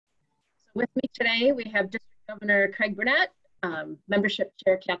With me today, we have District Governor Craig Burnett, Membership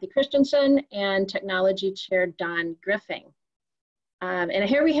Chair Kathy Christensen, and Technology Chair Don Griffing. And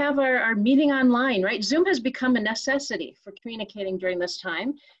here we have our meeting online, right? Zoom has become a necessity for communicating during this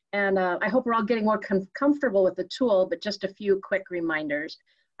time. And I hope we're all getting more comfortable with the tool, but just a few quick reminders.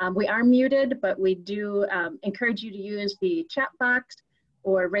 We are muted, but we do encourage you to use the chat box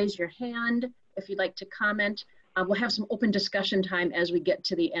or raise your hand if you'd like to comment. We'll have some open discussion time as we get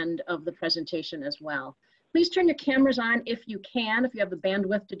to the end of the presentation as well. Please turn your cameras on if you can, if you have the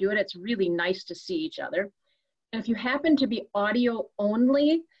bandwidth to do it. It's really nice to see each other. And if you happen to be audio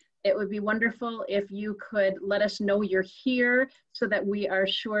only, it would be wonderful if you could let us know you're here so that we are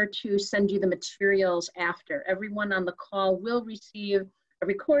sure to send you the materials after. Everyone on the call will receive a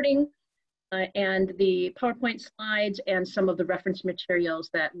recording and the PowerPoint slides and some of the reference materials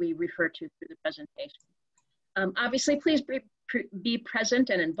that we refer to through the presentation. Obviously, please be present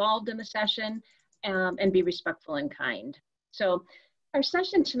and involved in the session and be respectful and kind. So our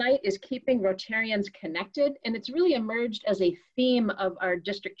session tonight is keeping Rotarians connected, and it's really emerged as a theme of our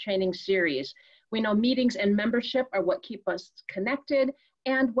district training series. We know meetings and membership are what keep us connected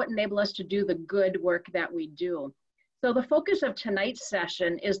and what enable us to do the good work that we do. So the focus of tonight's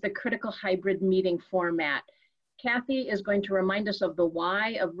session is the critical hybrid meeting format. Kathy is going to remind us of the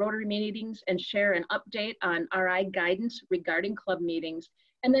why of Rotary meetings and share an update on RI guidance regarding club meetings.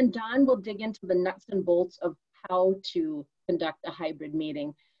 And then Don will dig into the nuts and bolts of how to conduct a hybrid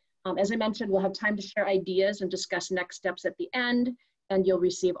meeting. As I mentioned, we'll have time to share ideas and discuss next steps at the end, and you'll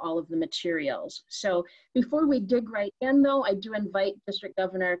receive all of the materials. So before we dig right in though, I do invite District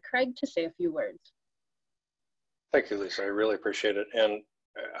Governor Craig to say a few words. Thank you, Lisa. I really appreciate it. And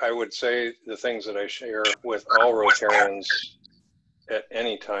I would say the things that I share with all Rotarians at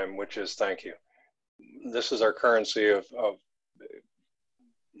any time, which is thank you. This is our currency of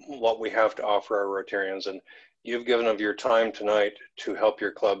what we have to offer our Rotarians, and you've given of your time tonight to help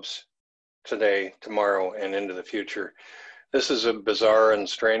your clubs today, tomorrow, and into the future. This is a bizarre and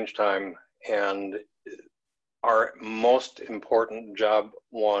strange time, and our most important job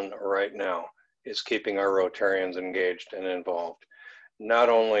one right now is keeping our Rotarians engaged and involved. Not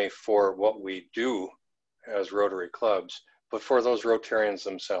only for what we do as Rotary Clubs, but for those Rotarians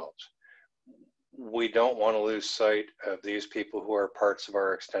themselves. We don't want to lose sight of these people who are parts of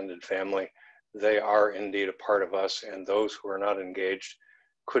our extended family. They are indeed a part of us, and those who are not engaged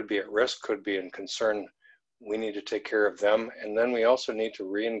could be at risk, could be in concern. We need to take care of them, and then we also need to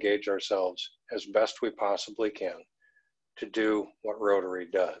re-engage ourselves as best we possibly can to do what Rotary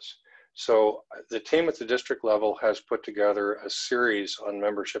does. So the team at the district level has put together a series on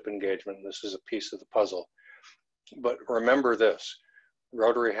membership engagement. This is a piece of the puzzle. But remember this,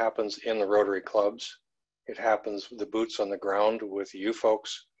 Rotary happens in the Rotary Clubs. It happens with the boots on the ground with you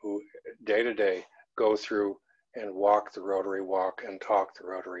folks who day to day go through and walk the Rotary walk and talk the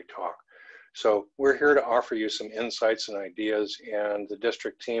Rotary talk. So we're here to offer you some insights and ideas, and the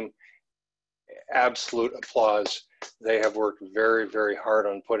district team, absolute applause. They have worked very, very hard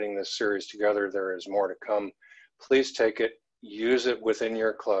on putting this series together. There is more to come. Please take it, use it within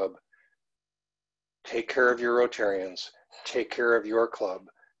your club. Take care of your Rotarians, take care of your club,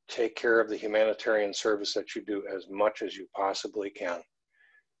 take care of the humanitarian service that you do as much as you possibly can.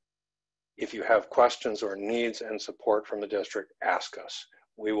 If you have questions or needs and support from the district, ask us.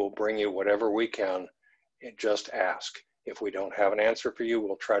 We will bring you whatever we can. Just ask. If we don't have an answer for you,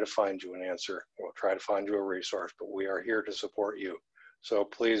 we'll try to find you an answer. We'll try to find you a resource, but we are here to support you. So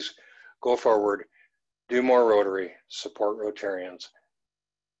please go forward, do more Rotary, support Rotarians,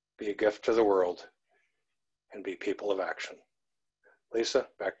 be a gift to the world, and be people of action. Lisa,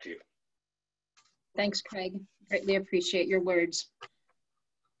 back to you. Thanks, Craig. Greatly appreciate your words.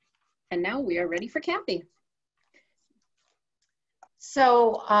 And now we are ready for Kathy.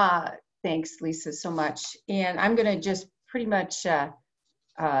 So thanks, Lisa, so much. And I'm going to just pretty much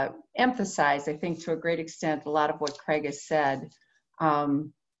emphasize, I think, to a great extent, a lot of what Craig has said.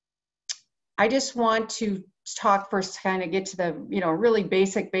 I just want to talk first, kind of get to the, really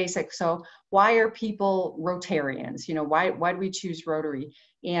basic. So why are people Rotarians? Why do we choose Rotary?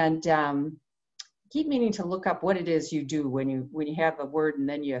 And keep meaning to look up what it is you do when you have a word and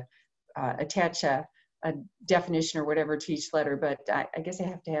then you attach a definition or whatever to each letter. But I guess I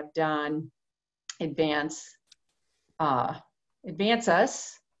have to have Don advance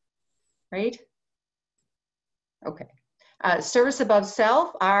us, right? Okay. Service above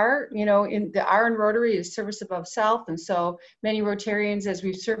self, R, in the R in Rotary is service above self. And so many Rotarians, as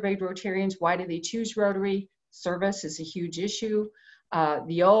we've surveyed Rotarians, why do they choose Rotary? Service is a huge issue.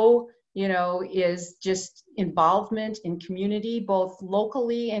 The O you know, is just involvement in community, both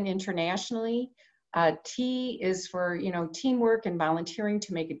locally and internationally. T is for, you know, teamwork and volunteering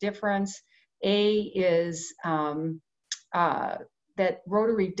to make a difference. A is that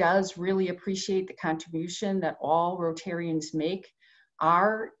Rotary does really appreciate the contribution that all Rotarians make.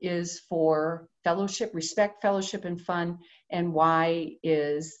 R is for fellowship, respect, fellowship, and fun. And Y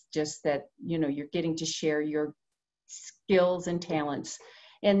is just that, you know, you're getting to share your skills and talents.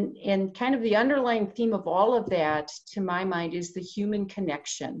 And kind of the underlying theme of all of that, to my mind, is the human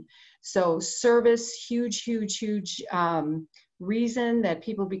connection. So service, huge, huge, huge reason that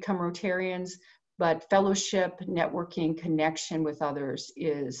people become Rotarians, but fellowship, networking, connection with others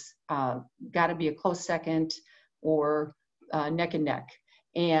is got to be a close second, or neck and neck.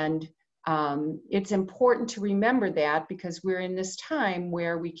 And it's important to remember that, because we're in this time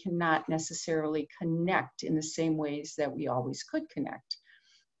where we cannot necessarily connect in the same ways that we always could connect.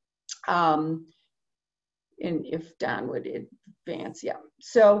 And if Don would advance, yeah.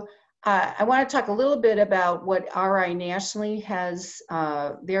 So I want to talk a little bit about what RI nationally has,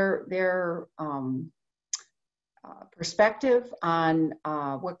 their perspective on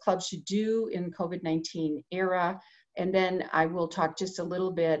what clubs should do in the COVID-19 era. And then I will talk just a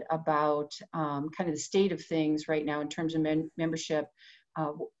little bit about kind of the state of things right now in terms of membership,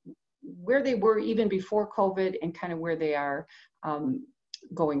 where they were even before COVID, and kind of where they are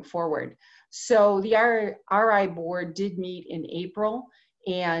going forward. So the RI board did meet in April,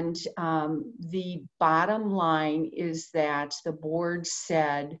 and the bottom line is that the board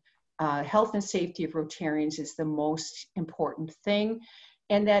said health and safety of Rotarians is the most important thing,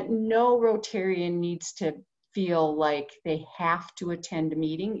 and that no Rotarian needs to feel like they have to attend a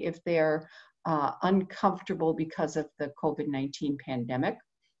meeting if they're uncomfortable because of the COVID-19 pandemic.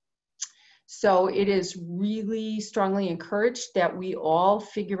 So it is really strongly encouraged that we all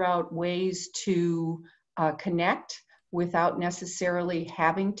figure out ways to connect without necessarily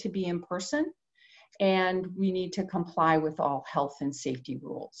having to be in person. And we need to comply with all health and safety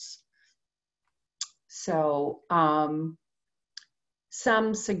rules. So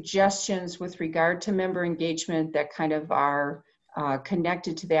some suggestions with regard to member engagement that kind of are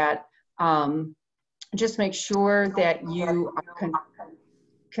connected to that. Just make sure that you are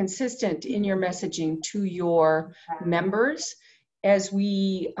consistent in your messaging to your members. As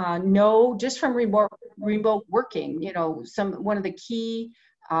we know, just from remote working, you know, one of the key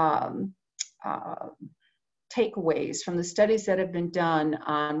takeaways from the studies that have been done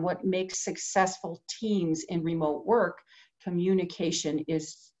on what makes successful teams in remote work, communication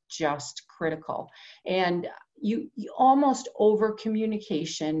is just critical. And you almost over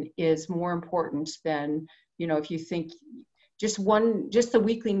communication is more important than, you know, if you think just the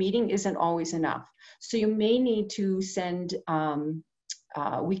weekly meeting isn't always enough. So you may need to send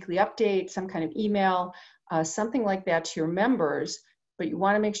weekly updates, some kind of email, something like that to your members, but you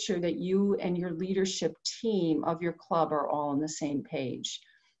want to make sure that you and your leadership team of your club are all on the same page.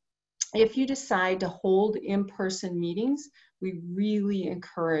 If you decide to hold in-person meetings, we really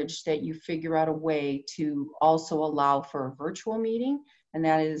encourage that you figure out a way to also allow for a virtual meeting, and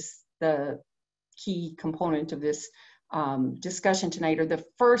that is the key component of this discussion tonight, or the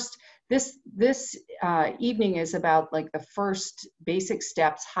first, this evening is about like the first basic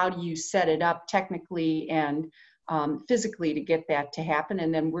steps. How do you set it up technically and physically to get that to happen?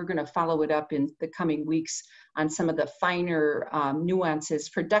 And then we're going to follow it up in the coming weeks on some of the finer nuances,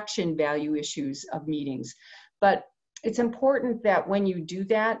 production value issues of meetings. But it's important that when you do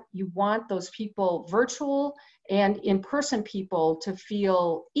that, you want those people, virtual and in-person people, to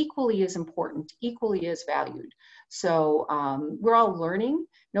feel equally as important, equally as valued. So we're all learning.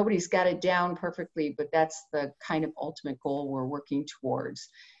 Nobody's got it down perfectly, but that's the kind of ultimate goal we're working towards.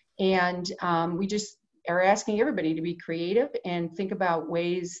 And we just are asking everybody to be creative and think about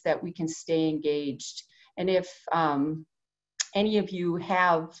ways that we can stay engaged. And if any of you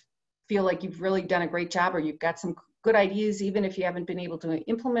feel like you've really done a great job, or you've got some good ideas, even if you haven't been able to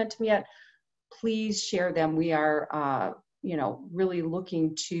implement them yet, please share them. We are you know, really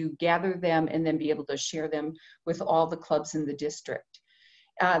looking to gather them and then be able to share them with all the clubs in the district.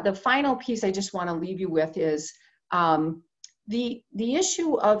 The final piece I just want to leave you with is the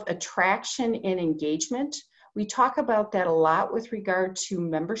issue of attraction and engagement. We talk about that a lot with regard to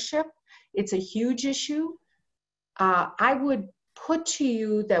membership. It's a huge issue. I would put to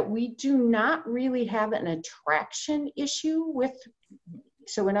you that we do not really have an attraction issue with,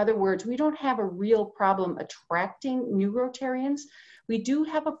 so in other words, we don't have a real problem attracting new Rotarians. We do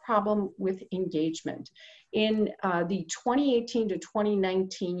have a problem with engagement. In the 2018 to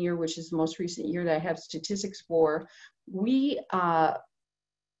 2019 year, which is the most recent year that I have statistics for, we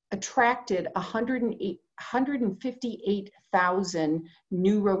attracted 158,000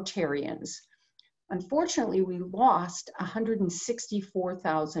 new Rotarians. Unfortunately, we lost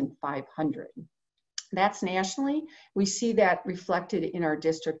 164,500. That's nationally. We see that reflected in our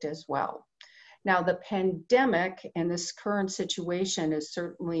district as well. Now, the pandemic and this current situation has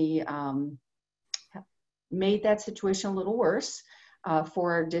certainly made that situation a little worse.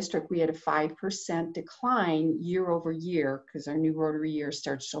 For our district, we had a 5% decline year over year because our new Rotary year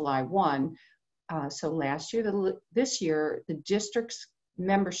starts July 1. So last year, this year, the district's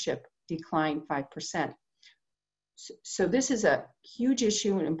membership declined 5%. So this is a huge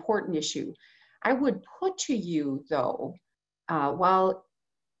issue, an important issue. I would put to you, though, while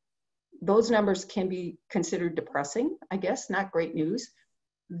those numbers can be considered depressing, I guess, not great news,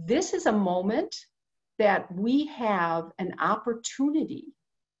 this is a moment that we have an opportunity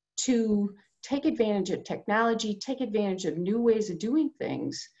to take advantage of technology, take advantage of new ways of doing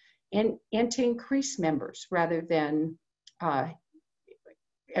things, and to increase members rather than, or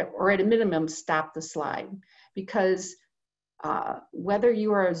at a minimum, stop the slide. Because whether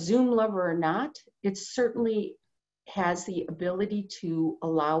you are a Zoom lover or not, it certainly has the ability to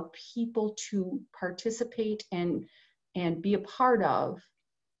allow people to participate and be a part of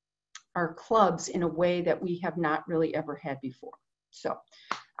our clubs in a way that we have not really ever had before. So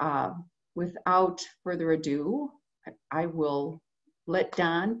without further ado, I will let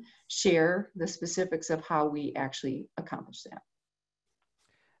Don share the specifics of how we actually accomplish that.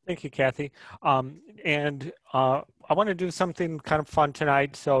 Thank you, Kathy. I want to do something kind of fun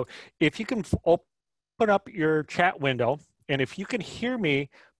tonight. So if you can open up your chat window, and if you can hear me,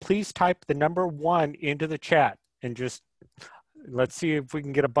 please type the number 1 into the chat, and just let's see if we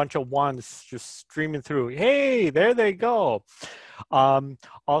can get a bunch of ones just streaming through. Hey, there they go.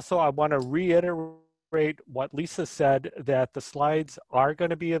 Also, I want to reiterate what Lisa said, that the slides are going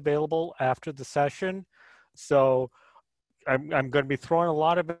to be available after the session. So I'm going to be throwing a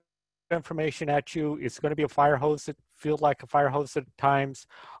lot of information at you. It's going to be a fire hose. It feels like a fire hose at times,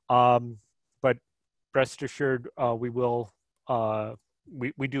 but rest assured, we will.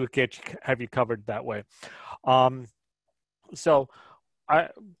 We do have you covered that way. So,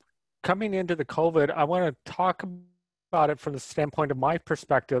 coming into the COVID, I want to talk about it from the standpoint of my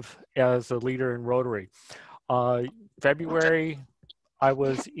perspective as a leader in Rotary. February, I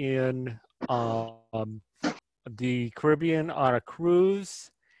was in the Caribbean on a cruise,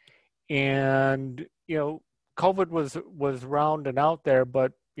 and COVID was round and out there,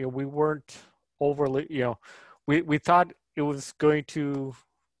 but we weren't overly, we thought it was going to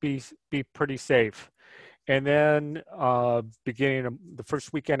be pretty safe. And then beginning of the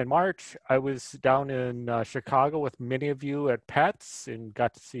first weekend in March, I was down in Chicago with many of you at PETS and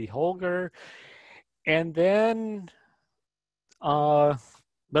got to see Holger. And then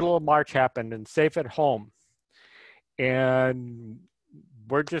middle of March happened, and Safe at Home. And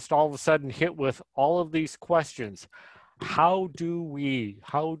we're just all of a sudden hit with all of these questions. How do we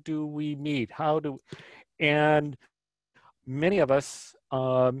meet? And many of us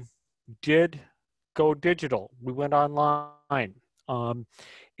did go digital. We went online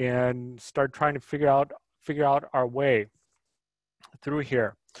and started trying to figure out our way through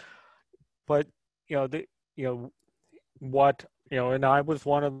here. But and I was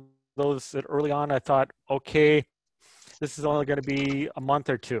one of those that early on I thought, okay, this is only going to be a month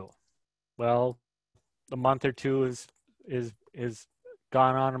or two. Well, the month or two is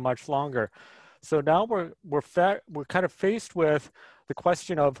gone on much longer. So now we're kind of faced with the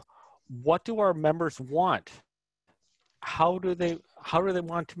question of, what do our members want? How do they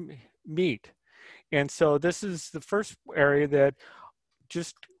want to meet? And so this is the first area that,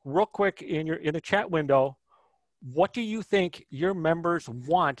 just real quick in the chat window, what do you think your members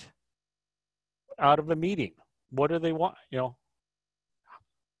want out of a meeting? What do they want?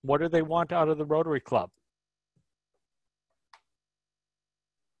 What do they want out of the Rotary Club?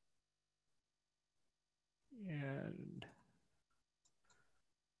 And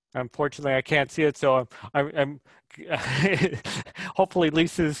unfortunately, I can't see it, so I'm hopefully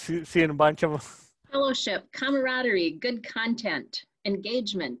Lisa's seeing a bunch of them. Fellowship, camaraderie, good content,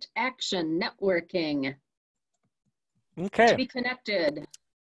 engagement, action, networking. Okay. To be connected.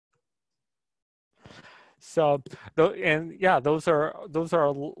 So, those are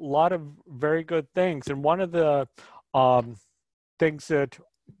a lot of very good things. And one of the things that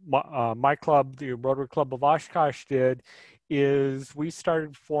my club, the Rotary Club of Oshkosh, did is we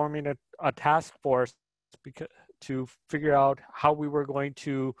started forming a task force to figure out how we were going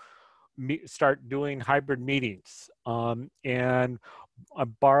to start doing hybrid meetings. And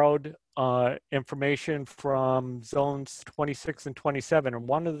borrowed information from zones 26 and 27. And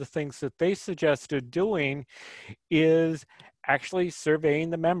one of the things that they suggested doing is actually surveying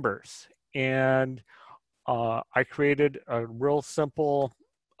the members. And I created a real simple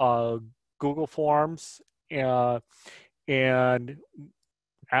Google Forms and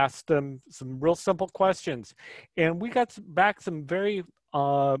asked them some real simple questions. And we got back some very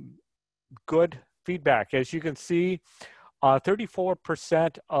good feedback. As you can see,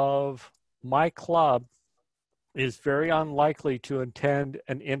 34% of my club is very unlikely to attend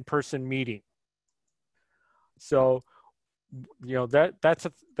an in-person meeting. So, you know, that's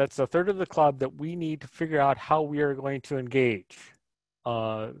a third of the club that we need to figure out how we are going to engage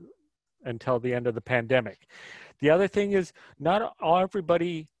until the end of the pandemic. The other thing is not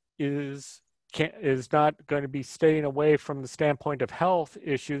everybody is not going to be staying away from the standpoint of health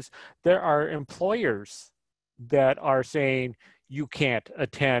issues. There are employers that are saying you can't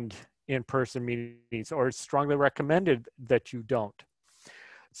attend in-person meetings, or it's strongly recommended that you don't.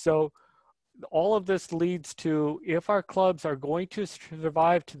 So all of this leads to, if our clubs are going to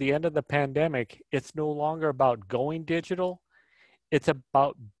survive to the end of the pandemic, it's no longer about going digital, it's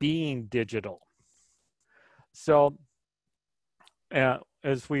about being digital. So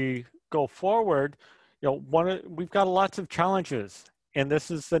as we go forward, you know, we've got lots of challenges, and this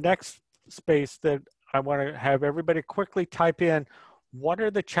is the next space that I want to have everybody quickly type in. What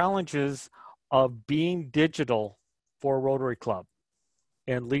are the challenges of being digital for a Rotary Club?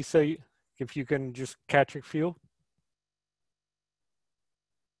 And Lisa, if you can just catch a few.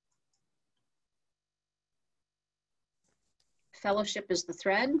 Fellowship is the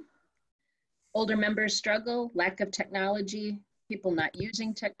thread. Older members struggle, lack of technology, people not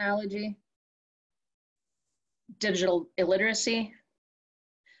using technology, digital illiteracy,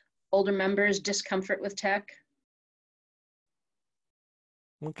 older members' discomfort with tech.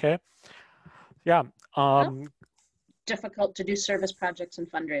 Okay. Yeah. Difficult to do service projects and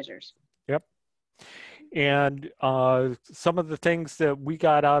fundraisers. Yep. And some of the things that we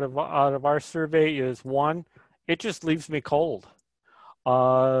got out of our survey is, one, it just leaves me cold.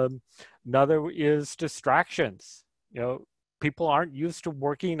 Another is distractions. You know, people aren't used to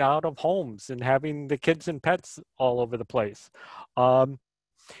working out of homes and having the kids and pets all over the place.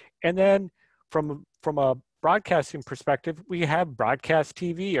 And then from a broadcasting perspective, we have broadcast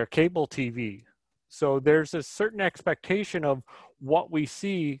TV or cable TV. So there's a certain expectation of what we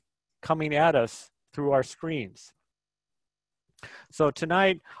see coming at us through our screens. So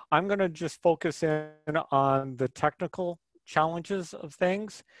tonight, I'm going to just focus in on the technical challenges of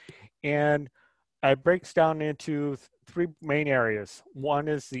things. And it breaks down into three main areas. One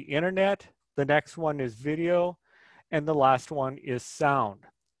is the internet, the next one is video, and the last one is sound.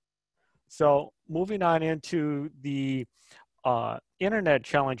 So moving on into the internet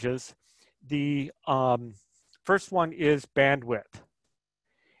challenges, the first one is bandwidth.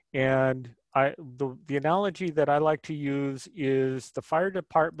 And the analogy that I like to use is the fire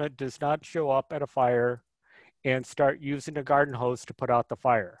department does not show up at a fire and start using a garden hose to put out the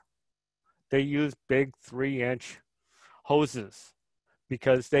fire. They use big 3-inch hoses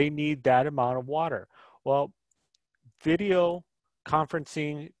because they need that amount of water. Well, video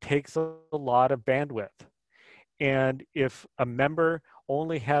conferencing takes a lot of bandwidth. And if a member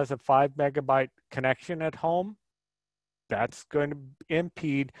only has a 5 megabyte connection at home, that's going to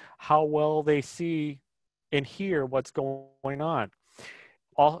impede how well they see and hear what's going on.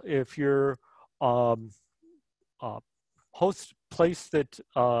 If your host place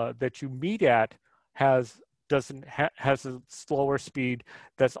that you meet at has a slower speed,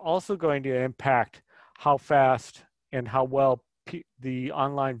 that's also going to impact how fast and how well the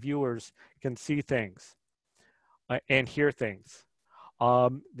online viewers can see things and hear things.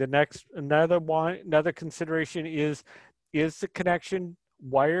 Another consideration is the connection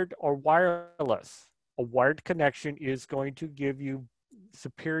wired or wireless? A wired connection is going to give you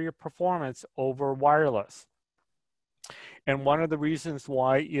superior performance over wireless. And one of the reasons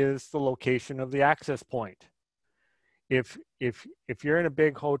why is the location of the access point. If you're in a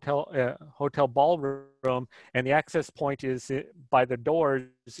big hotel ballroom and the access point is by the doors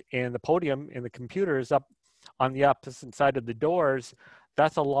and the podium and the computer is up on the opposite side of the doors,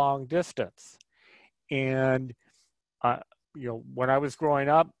 that's a long distance. And you know, when I was growing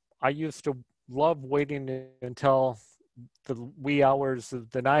up, I used to love waiting until the wee hours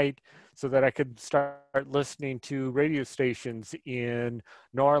of the night so that I could start listening to radio stations in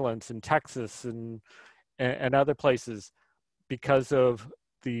New Orleans and Texas and other places because of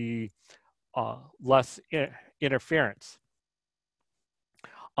the less interference.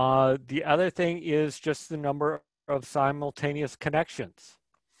 The other thing is just the number of simultaneous connections.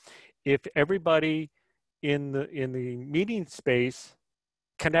 If everybody in the meeting space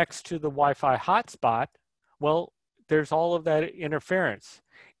connects to the Wi-Fi hotspot, well, there's all of that interference.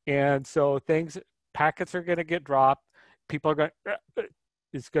 And so packets are going to get dropped. People are going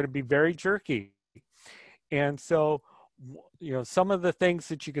it's going to be very jerky. And so, you know, some of the things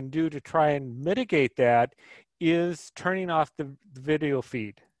that you can do to try and mitigate that is turning off the video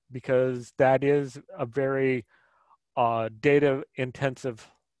feed, because that is a very data intensive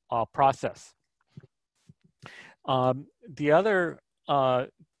process. The other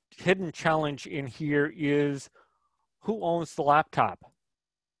hidden challenge in here is who owns the laptop.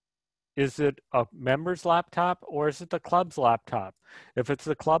 Is it a member's laptop or is it the club's laptop? If it's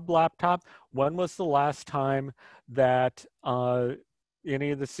the club laptop, when was the last time that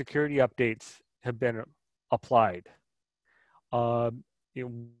any of the security updates have been applied? You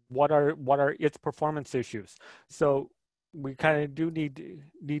know, what are its performance issues? So we kind of do need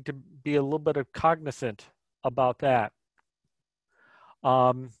to be a little bit of cognizant about that.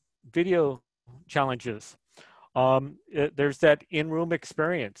 Video challenges. There's that in-room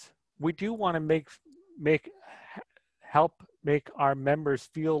experience. We do want to help make our members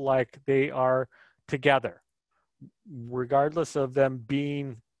feel like they are together, regardless of them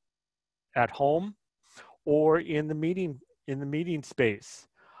being at home or in the meeting space.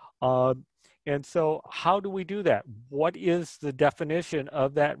 And so how do we do that? What is the definition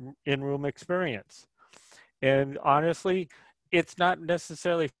of that in-room experience? And honestly, it's not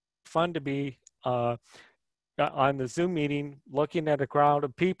necessarily fun to be on the Zoom meeting looking at a crowd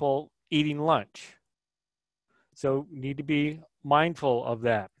of people eating lunch. So need to be mindful of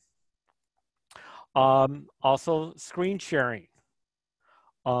that. Also, screen sharing.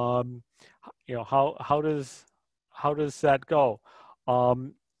 You know, how does that go?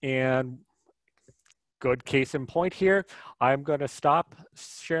 And good case in point here, I'm going to stop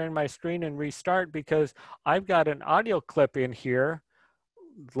sharing my screen and restart because I've got an audio clip in here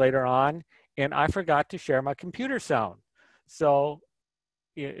later on, and I forgot to share my computer sound. So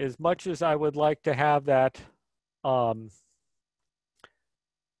as much as I would like to have that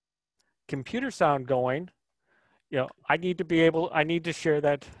computer sound going, you know, I need to share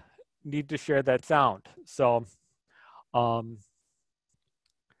that sound. So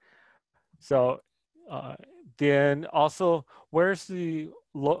then also, where's the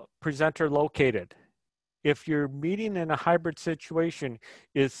presenter located? If you're meeting in a hybrid situation,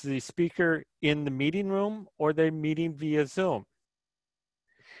 is the speaker in the meeting room or they're meeting via Zoom?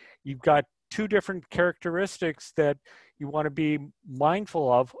 You've got two different characteristics that you want to be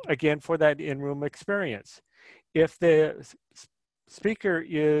mindful of, again, for that in-room experience. If the speaker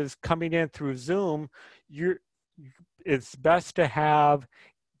is coming in through Zoom, it's best to have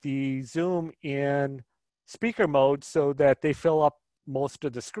the Zoom in speaker mode so that they fill up most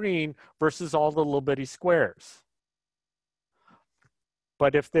of the screen versus all the little bitty squares.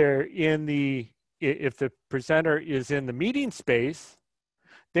 But if if the presenter is in the meeting space,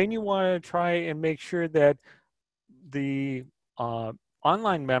 then you want to try and make sure that the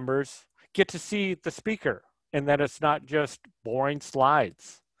online members get to see the speaker and that it's not just boring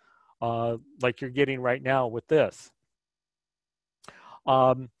slides like you're getting right now with this.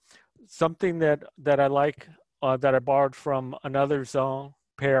 Something that I like that I borrowed from another Zone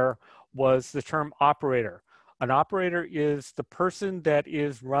pair was the term operator. An operator is the person that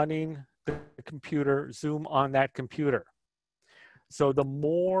is running the computer, Zoom on that computer. So the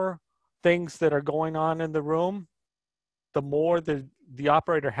more things that are going on in the room, the more the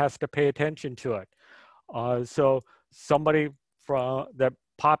operator has to pay attention to it. So somebody that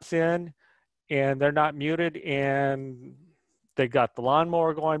pops in and they're not muted and they got the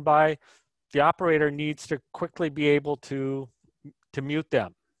lawnmower going by, the operator needs to quickly be able to mute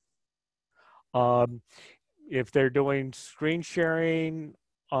them. If they're doing screen sharing,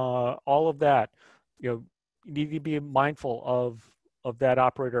 all of that, you need to be mindful of that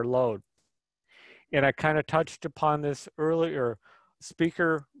operator load. And I kind of touched upon this earlier,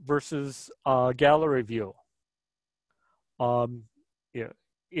 speaker versus gallery view.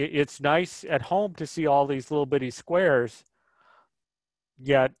 It's nice at home to see all these little bitty squares,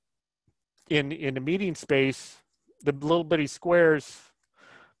 yet in the meeting space, the little bitty squares,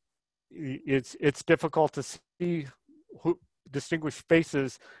 it's difficult to see distinguish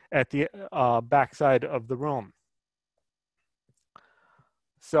faces at the backside of the room.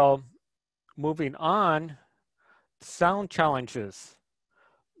 So moving on, sound challenges.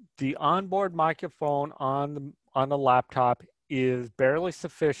 The onboard microphone on the laptop is barely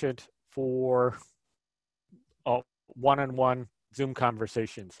sufficient for one-on-one Zoom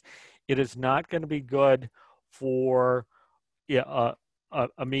conversations. It is not going to be good for a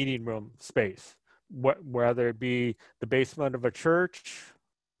meeting room space, whether it be the basement of a church,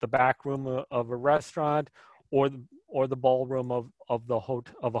 the back room of a restaurant, or the ballroom of a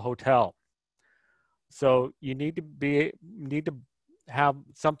hotel. So you need to have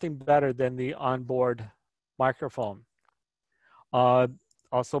something better than the onboard microphone.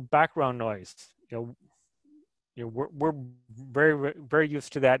 Also, background noise. We're very, very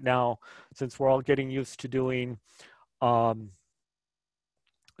used to that now, since we're all getting used to doing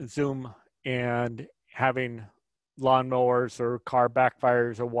Zoom and having lawnmowers or car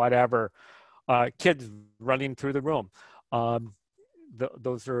backfires or whatever, kids running through the room.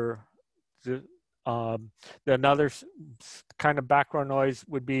 Those are another kind of background noise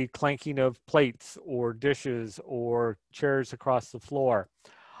would be clanking of plates or dishes or chairs across the floor.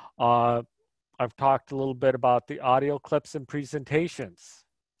 I've talked a little bit about the audio clips and presentations.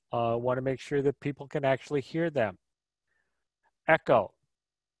 Want to make sure that people can actually hear them. Echo.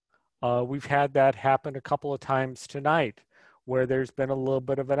 We've had that happen a couple of times tonight where there's been a little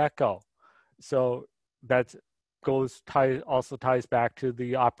bit of an echo. So that also ties back to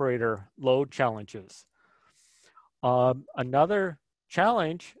the operator load challenges. Another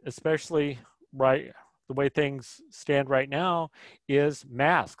challenge, especially the way things stand right now, is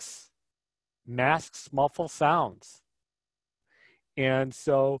masks. Masks muffle sounds. And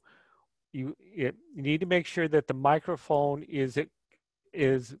so you need to make sure that the microphone is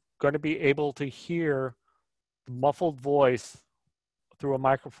going to be able to hear the muffled voice through a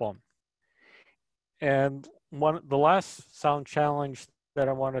microphone. And the last sound challenge that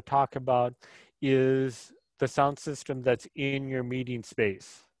I want to talk about is the sound system that's in your meeting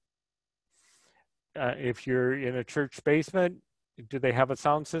space. If you're in a church basement, do they have a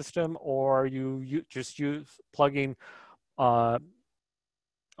sound system, or are you just plugging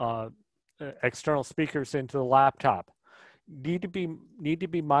external speakers into the laptop? Need to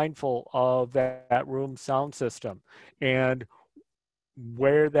be mindful of that room sound system and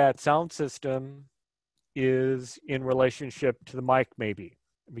where that sound system is in relationship to the mic, maybe,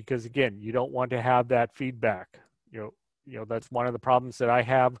 because again, you don't want to have that feedback. That's one of the problems that I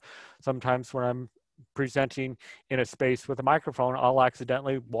have sometimes when I'm presenting in a space with a microphone. I'll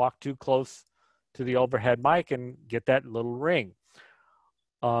accidentally walk too close to the overhead mic and get that little ring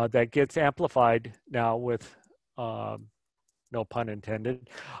that gets amplified now with no pun intended,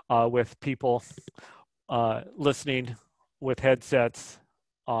 with people listening with headsets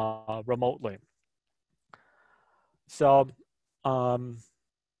remotely. So I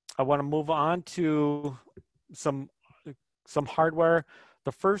want to move on to some hardware.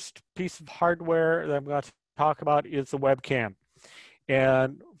 The first piece of hardware that I'm going to talk about is the webcam.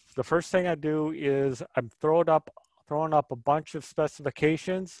 And the first thing I do is I'm throwing up a bunch of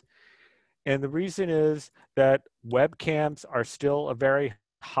specifications. And the reason is that webcams are still a very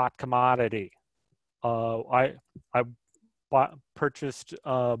hot commodity. I purchased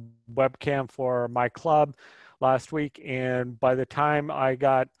a webcam for my club last week, and by the time I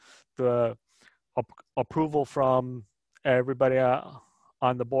got the approval from everybody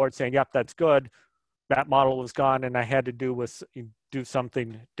on the board saying, yep, that's good, that model was gone, and I had to do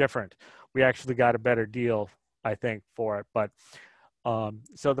something different. We actually got a better deal, I think, for it. But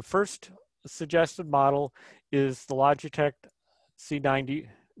so the first suggested model is the Logitech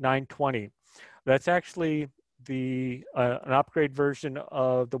C920. That's actually an upgrade version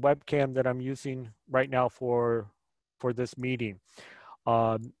of the webcam that I'm using right now for this meeting.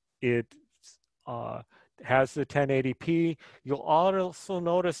 It has the 1080p. You'll also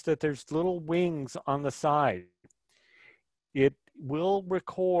notice that there's little wings on the side. It will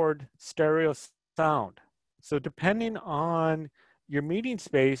record stereo sound. So depending on your meeting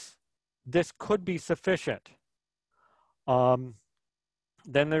space, this could be sufficient.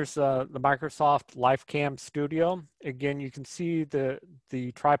 Then there's the Microsoft LifeCam Studio. Again, you can see the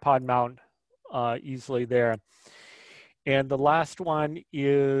tripod mount easily there. And the last one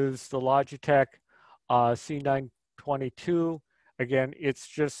is the Logitech C922. Again, it's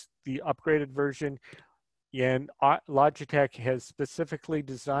just the upgraded version. And Logitech has specifically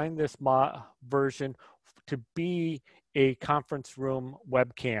designed this version to be a conference room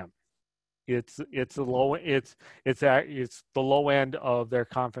webcam. It's the low end of their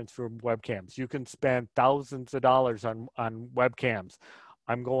conference room webcams. You can spend thousands of dollars on webcams.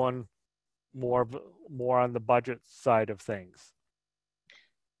 I'm going more on the budget side of things.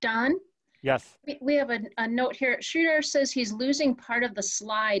 Don? Yes. We have a note here. Sridhar says he's losing part of the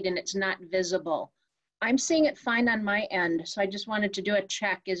slide and it's not visible. I'm seeing it fine on my end, so I just wanted to do a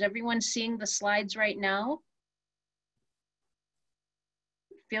check. Is everyone seeing the slides right now?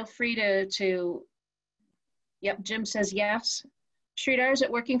 Feel free to Yep, Jim says yes. Sridhar, is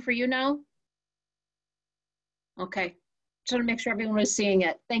it working for you now? Okay, just want to make sure everyone was seeing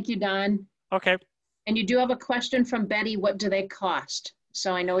it. Thank you, Don. Okay. And you do have a question from Betty. What do they cost?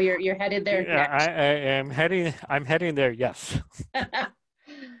 So I know you're headed there Yeah, next. I'm heading there. Yes.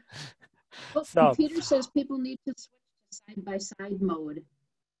 Oh, So, Peter says people need to switch to side-by-side mode.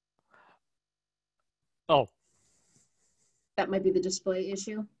 oh, That might be the display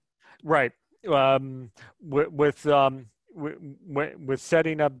issue. right. With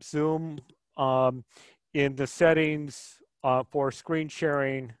setting up Zoom, in the settings for screen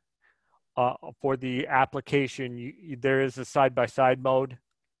sharing for the application, there is a side-by-side mode.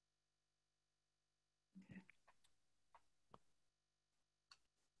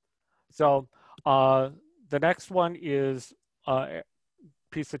 So the next one is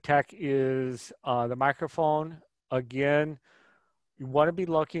piece of tech is the microphone. Again, you want to be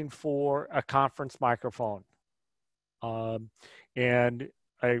looking for a conference microphone. And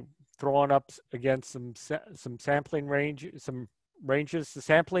I throwing up again some sampling ranges. The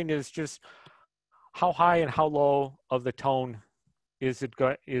sampling is just how high and how low of the tone is it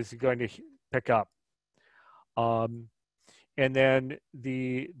going to pick up. And then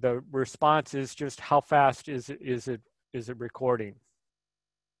the response is just how fast is it recording.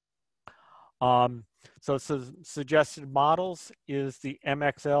 So suggested models is the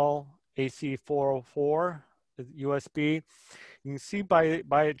MXL AC404 USB. You can see by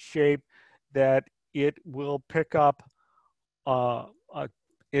its shape that it will pick up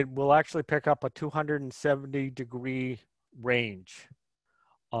it will actually pick up a 270-degree range.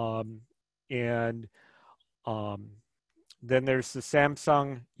 Then there's the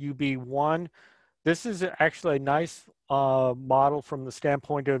Samsung UB1. This is actually a nice model from the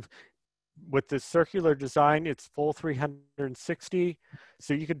standpoint of, with the circular design, it's full 360.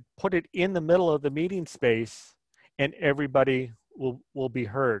 So you could put it in the middle of the meeting space and everybody will be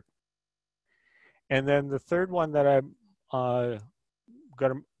heard. And then the third one that I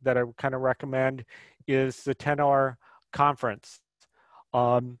kind of recommend is the 10-hour conference.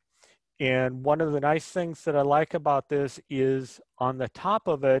 And one of the nice things that I like about this is on the top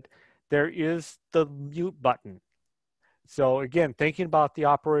of it, there is the mute button. So again, thinking about the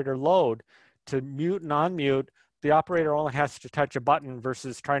operator load, to mute and unmute, the operator only has to touch a button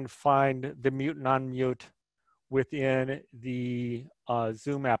versus trying to find the mute and unmute within the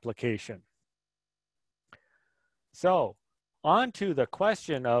Zoom application. So on to the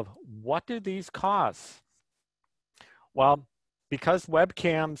question of what do these cost? Well, because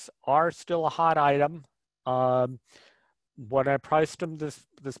webcams are still a hot item, when I priced them this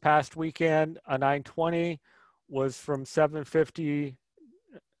past weekend, a 920 was from $750,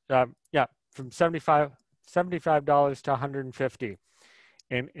 from $75 to $150,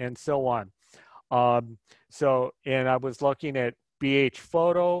 and so on. And I was looking at BH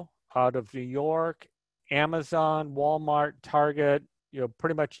Photo out of New York, Amazon, Walmart, Target,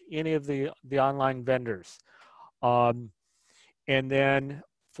 pretty much any of the online vendors. And then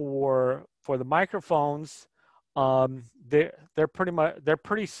for the microphones,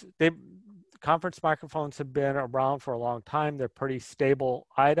 conference microphones have been around for a long time. They're pretty stable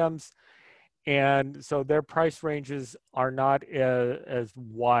items, and so their price ranges are not as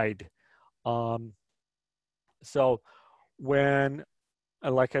wide. So when,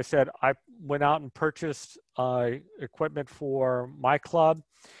 like I said, I went out and purchased equipment for my club,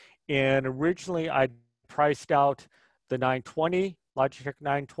 and originally I priced out the 920, Logitech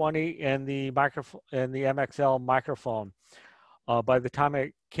 920, and the microphone and the MXL microphone. By the time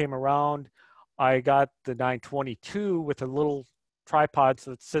it came around, I got the 922 with a little tripod,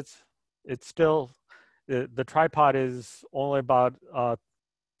 so the tripod is only about a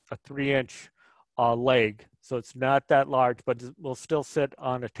 3-inch leg, so it's not that large, but it will still sit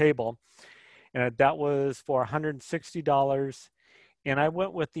on a table. And that was for $160. And I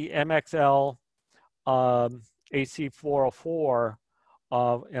went with the MXL AC404,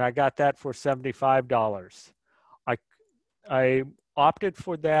 and I got that for $75. I opted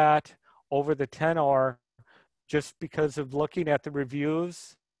for that over the 10R just because of looking at the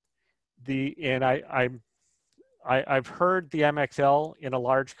reviews. I've heard the MXL in a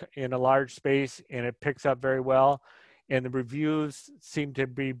large space, and it picks up very well, and the reviews seem to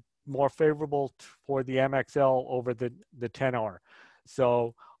be more favorable for the MXL over the 10R.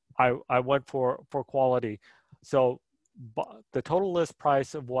 So I went for quality. So the total list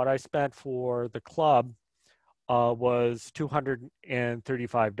price of what I spent for the club was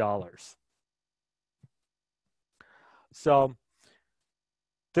 $235. So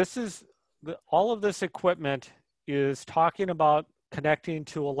all of this equipment is talking about connecting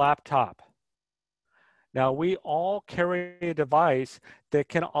to a laptop. Now, we all carry a device that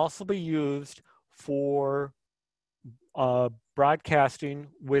can also be used for broadcasting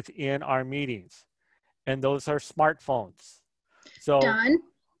within our meetings, and those are smartphones. So, Don,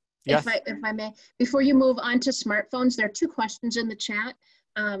 yes. if I may, before you move on to smartphones, there are two questions in the chat.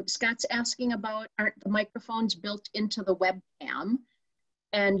 Scott's asking about, aren't the microphones built into the webcam?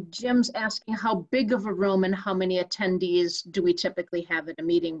 And Jim's asking how big of a room and how many attendees do we typically have at a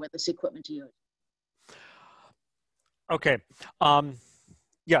meeting with this equipment to use? Okay.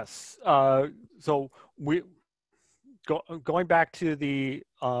 Yes. So going back to the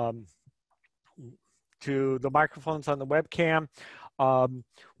microphones on the webcam,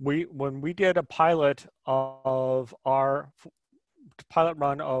 when we did a pilot of our pilot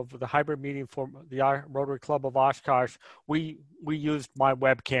run of the hybrid meeting for the Rotary Club of Oshkosh, we used my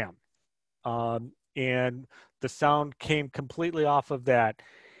webcam, and the sound came completely off of that.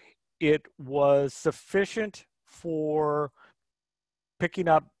 It was sufficient for picking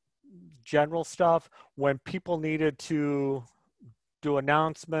up general stuff. When people needed to do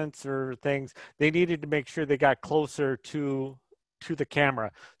announcements or things, they needed to make sure they got closer to the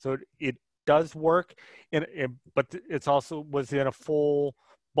camera. So it does work, but it's also was in a full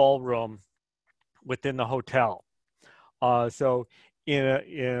ballroom within the hotel. So in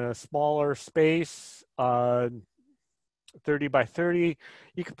a smaller space, 30 by 30,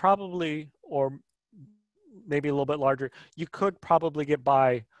 you could probably, or maybe a little bit larger, you could probably get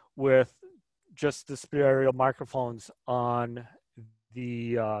by with just the stereo microphones on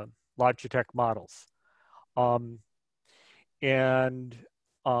the Logitech models. And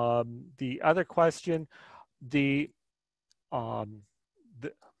the other question, how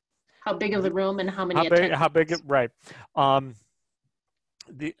big of the room and how many attendees? How big? Right.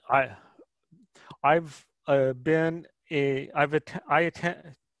 I've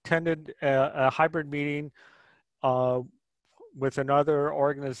attended a hybrid meeting with another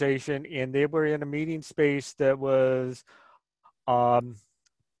organization, and they were in a meeting space that was about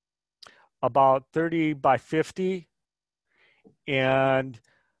 30 by 50, and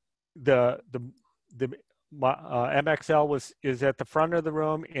the MXL is at the front of the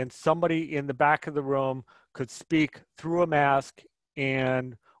room, and somebody in the back of the room could speak through a mask,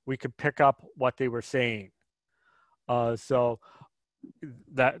 and we could pick up what they were saying. So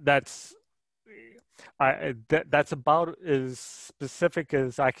that's about as specific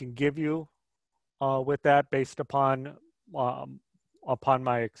as I can give you with that, based upon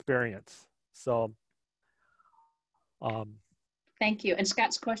my experience. So. Thank you. And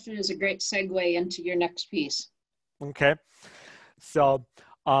Scott's question is a great segue into your next piece. Okay. So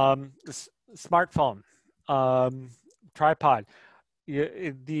smartphone, tripod. Our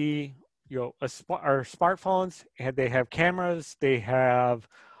smartphones, they have cameras, they have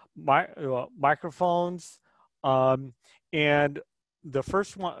microphones, and the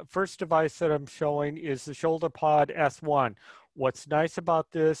first device that I'm showing is the ShoulderPod S1. What's nice about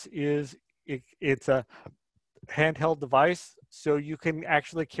this is it's a handheld device, so you can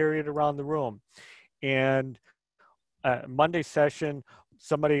actually carry it around the room. And Monday session,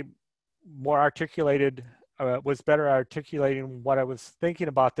 somebody more articulated was better articulating what I was thinking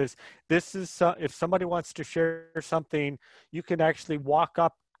about this. This is if somebody wants to share something, you can actually walk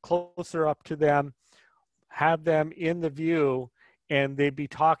up closer up to them, have them in the view, and they'd be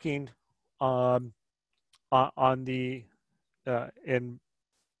talking on the and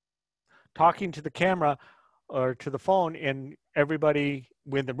talking to the camera or to the phone, and everybody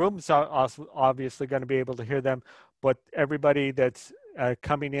when the room's obviously going to be able to hear them, but everybody that's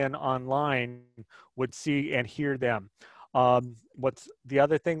coming in online would see and hear them. What's the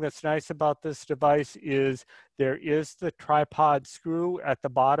other thing that's nice about this device is there is the tripod screw at the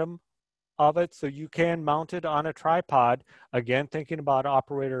bottom of it, so you can mount it on a tripod, again thinking about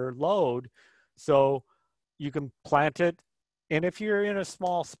operator load, so you can plant it. And if you're in a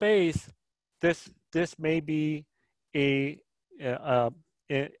small space, this may be a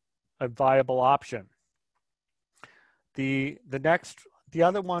viable option. The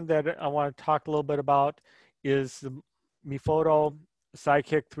other one that I want to talk a little bit about is the MiPhoto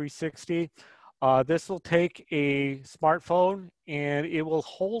Sidekick 360. This will take a smartphone and it will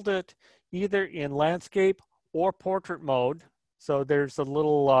hold it either in landscape or portrait mode. So there's a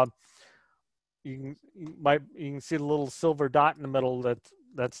little you can see the little silver dot in the middle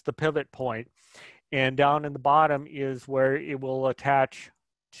that's the pivot point. And down in the bottom is where it will attach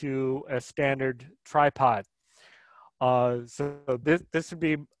to a standard tripod. So this would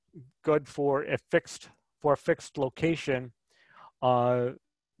be good for a fixed location.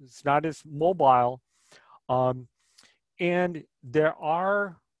 It's not as mobile, and there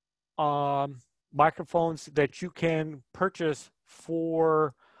are microphones that you can purchase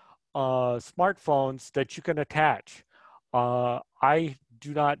for smartphones that you can attach. I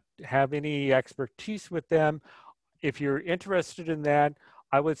do not have any expertise with them. If you're interested in that,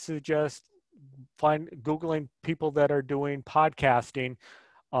 I would suggest Googling people that are doing podcasting,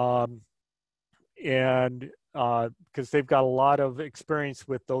 and because they've got a lot of experience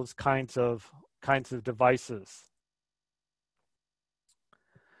with those kinds of devices.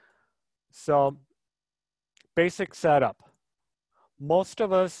 So, basic setup. Most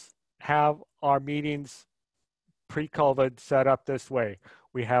of us have our meetings pre-COVID set up this way.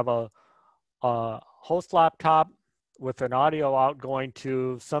 We have a host laptop with an audio out going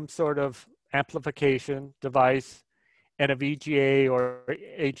to some sort of amplification device and a VGA or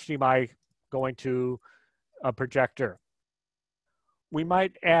HDMI going to a projector. We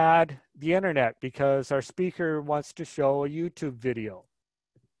might add the internet because our speaker wants to show a YouTube video.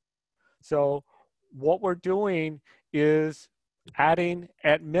 So what we're doing is adding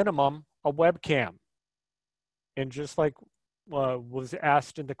at minimum a webcam. And just like was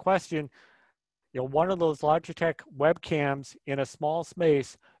asked in the question, one of those Logitech webcams in a small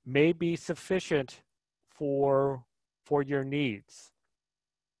space may be sufficient for your needs.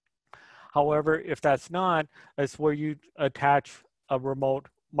 However, if that's not, that's where you attach a remote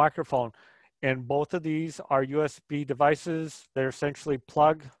microphone. And both of these are USB devices. They're essentially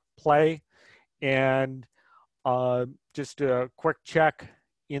plug, play, and just a quick check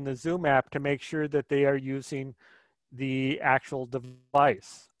in the Zoom app to make sure that they are using the actual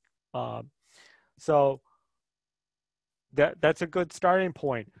device. So that's a good starting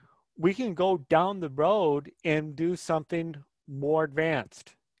point. We can go down the road and do something more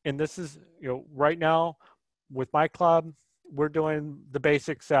advanced. And this is, right now with my club, we're doing the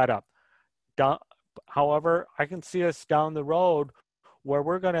basic setup. However, I can see us down the road where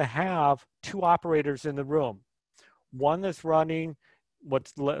we're going to have two operators in the room. One that's running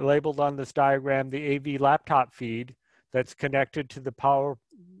what's labeled on this diagram, the AV laptop feed, that's connected to the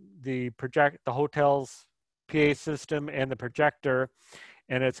hotel's PA system and the projector,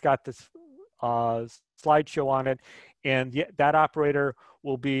 and it's got this slideshow on it, and that operator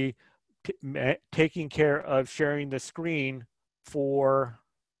will be taking care of sharing the screen for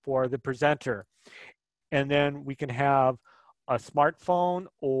the presenter. And then we can have a smartphone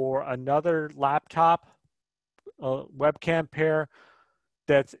or another laptop webcam pair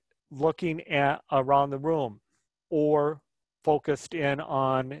that's looking at around the room or focused in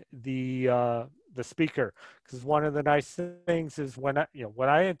on the speaker. Because one of the nice things is when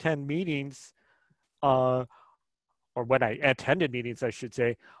I attend meetings, or when I attended meetings, I should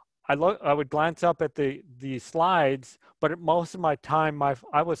say, I would glance up at the slides, but most of my time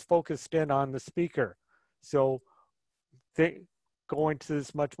I was focused in on the speaker. So going to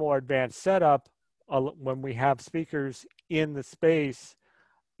this much more advanced setup when we have speakers in the space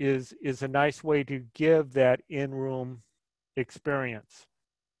is a nice way to give that in-room experience.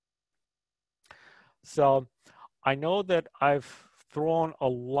 So I know that I've thrown a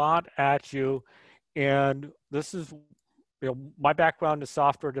lot at you, and this is, my background is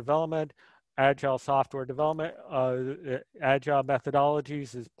software development, agile software development, agile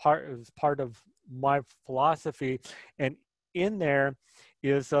methodologies is part of my philosophy, and in there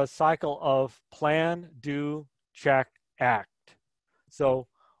is a cycle of plan, do, check, act. So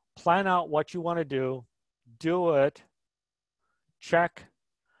plan out what you want to do it, check,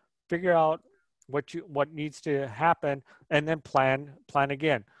 figure out what needs to happen, and then plan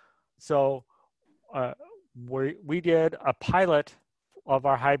again. So we did a pilot of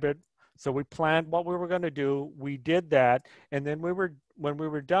our hybrid. So we planned what we were going to do. We did that, and then when we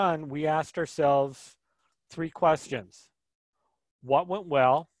were done, we asked ourselves 3 questions: what went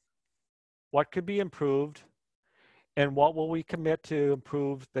well, what could be improved, and what will we commit to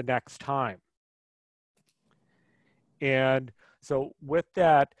improve the next time? And so with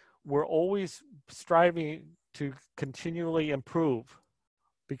that, we're always striving to continually improve,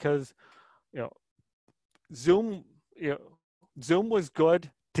 because Zoom was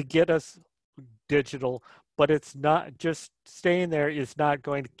good to get us digital, but it's not, just staying there is not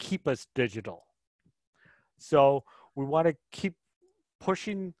going to keep us digital. So we want to keep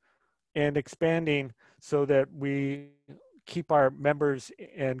pushing and expanding so that we keep our members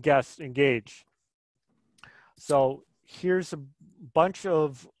and guests engaged. So here's a bunch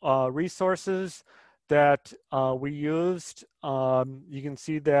of resources that we used. You can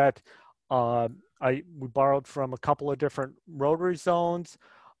see that we borrowed from a couple of different Rotary zones.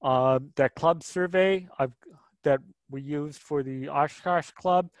 That club survey that we used for the Oshkosh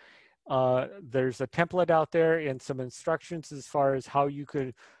Club, there's a template out there and some instructions as far as how you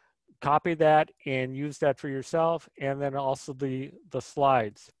could copy that and use that for yourself, and then also the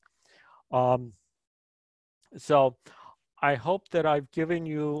slides. So I hope that I've given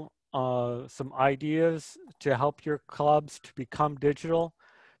you some ideas to help your clubs to become digital,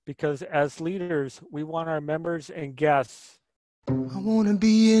 because as leaders, we want our members and guests. I want to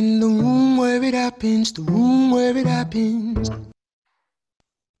be in the room where it happens, the room where it happens.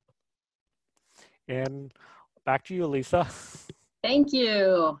 And back to you, Lisa. Thank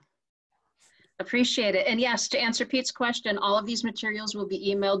you. Appreciate it. And yes, to answer Pete's question, all of these materials will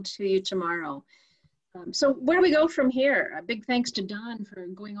be emailed to you tomorrow. So where do we go from here? A big thanks to Don for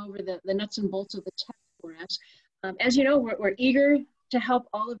going over the nuts and bolts of the tech for us. As you know, we're eager to help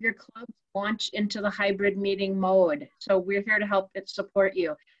all of your clubs launch into the hybrid meeting mode. So we're here to help support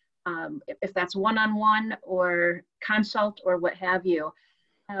you. If that's one-on-one or consult or what have you.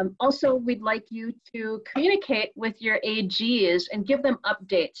 Also, we'd like you to communicate with your AGs and give them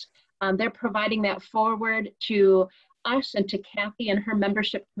updates. They're providing that forward to us and to Kathy and her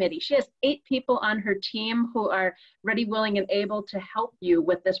membership committee. She has 8 people on her team who are ready, willing, and able to help you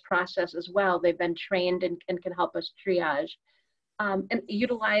with this process as well. They've been trained and can help us triage and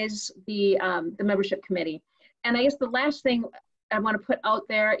utilize the membership committee. And I guess the last thing I want to put out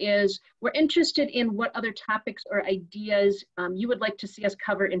there is we're interested in what other topics or ideas you would like to see us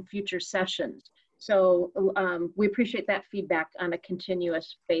cover in future sessions. So we appreciate that feedback on a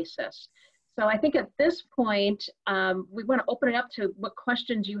continuous basis. So I think at this point, we want to open it up to what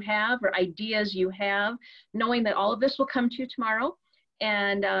questions you have or ideas you have, knowing that all of this will come to you tomorrow,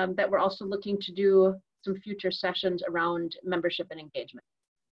 and that we're also looking to do some future sessions around membership and engagement.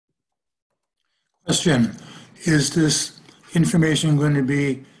 Question, is this information going to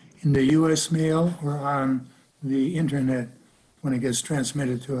be in the US mail or on the internet when it gets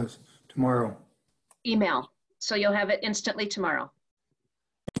transmitted to us tomorrow? Email, so you'll have it instantly tomorrow.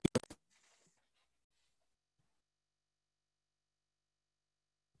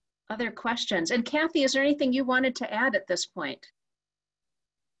 Other questions? And Kathy, is there anything you wanted to add at this point?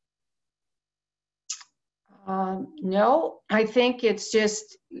 No, I think it's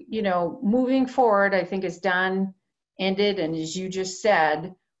just, you know, moving forward, I think as Don ended and as you just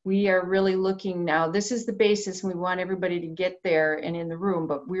said, we are really looking now, this is the basis, and we want everybody to get there and in the room,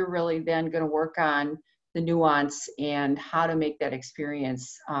 but we're really then going to work on the nuance and how to make that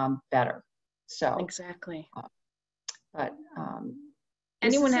experience better. So exactly. But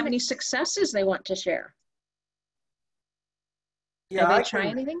anyone have any successes they want to share? Yeah, anybody try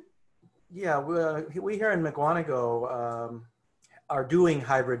anything? Yeah, we here in McWanago are doing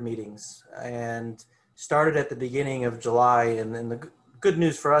hybrid meetings and started at the beginning of July. And the good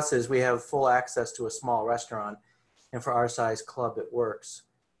news for us is we have full access to a small restaurant, and for our size club, it works.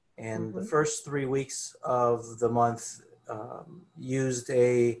 And the first 3 weeks of the month used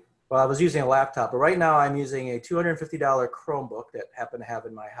I was using a laptop, but right now I'm using a $250 Chromebook that I happen to have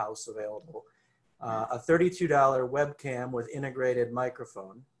in my house available, a $32 webcam with integrated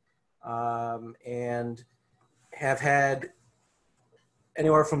microphone, and have had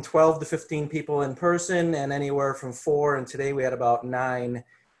anywhere from 12 to 15 people in person and anywhere from 4, and today we had about 9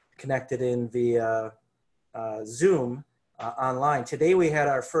 connected in via Zoom online. Today we had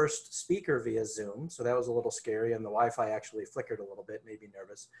our first speaker via Zoom, so that was a little scary, and the Wi-Fi actually flickered a little bit, made me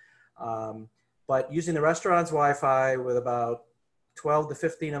nervous. But using the restaurant's Wi-Fi with about 12 to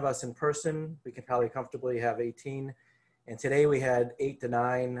 15 of us in person, we can probably comfortably have 18. And today we had 8 to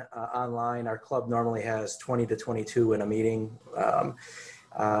 9 online. Our club normally has 20 to 22 in a meeting.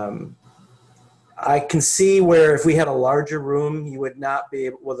 I can see where if we had a larger room, you would not be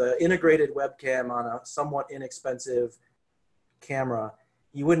able, with an integrated webcam on a somewhat inexpensive camera,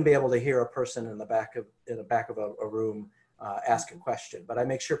 you wouldn't be able to hear a person in the back of a room ask a question. But I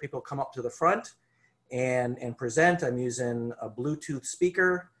make sure people come up to the front and present. I'm using a Bluetooth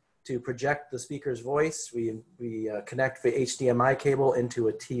speaker to project the speaker's voice. We connect the HDMI cable into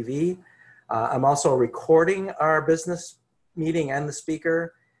a TV. I'm also recording our business meeting and the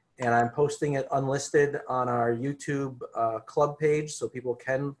speaker, and I'm posting it unlisted on our YouTube club page so people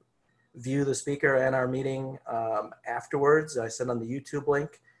can view the speaker and our meeting afterwards. I send on the YouTube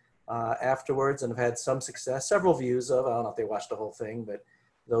link afterwards, and have had some success, several views of, I don't know if they watched the whole thing, but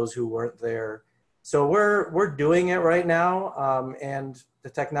those who weren't there. So we're doing it right now, and the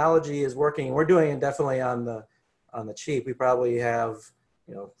technology is working. We're doing it definitely on the cheap. We probably have,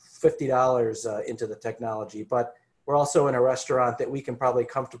 you know, $50 into the technology, but we're also in a restaurant that we can probably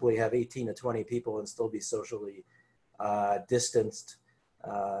comfortably have 18 to 20 people and still be socially distanced.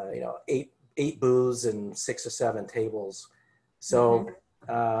 You know, eight booths and 6 or 7 tables. So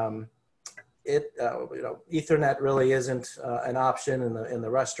Ethernet really isn't an option in the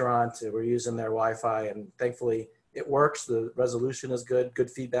restaurant. We're using their Wi-Fi, and thankfully it works. The resolution is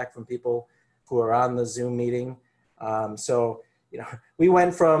good feedback from people who are on the Zoom meeting. So, we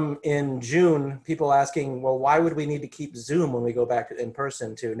went from in June, people asking, well, why would we need to keep Zoom when we go back in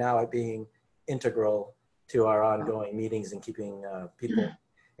person, to now it being integral to our ongoing meetings and keeping people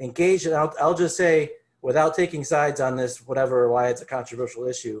engaged. And I'll just say, without taking sides on this, why it's a controversial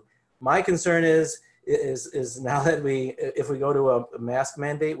issue, my concern is now that if we go to a mask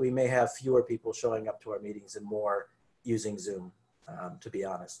mandate, we may have fewer people showing up to our meetings and more using Zoom, to be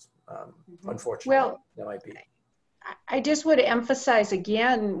honest. Unfortunately, Well, that might be. I just would emphasize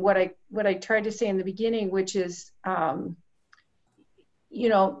again what I tried to say in the beginning, which is, not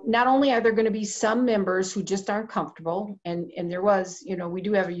only are there going to be some members who just aren't comfortable, and there was, we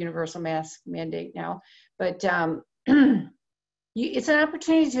do have a universal mask mandate now, but it's an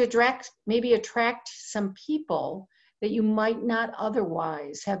opportunity to attract some people that you might not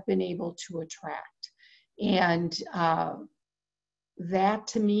otherwise have been able to attract. And that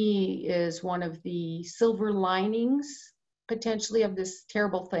to me is one of the silver linings potentially of this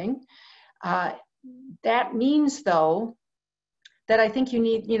terrible thing. That means, though, that I think you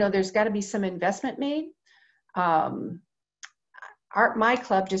need, there's got to be some investment made. My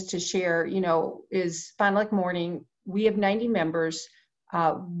club, just to share, is Fond du Lac Morning. We have 90 members.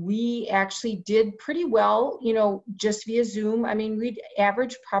 We actually did pretty well, just via Zoom. I mean, we'd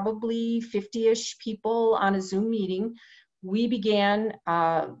average probably 50-ish people on a Zoom meeting. We began,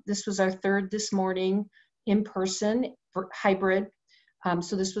 this was our third this morning, in person, for hybrid.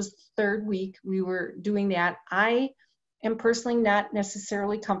 So this was the third week we were doing that. I am personally not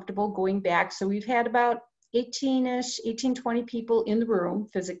necessarily comfortable going back. So we've had about 18, 20 people in the room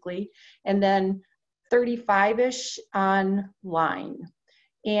physically, and then 35-ish online.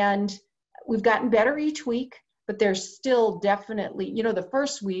 And we've gotten better each week, but there's still definitely, the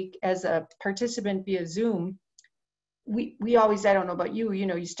first week as a participant via Zoom, we always, I don't know about you,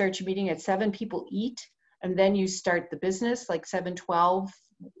 you start your meeting at 7, people eat, and then you start the business like 7:12.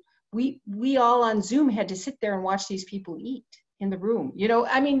 We all on Zoom had to sit there and watch these people eat in the room.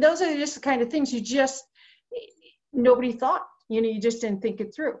 I mean, those are just the kind of things nobody thought, you just didn't think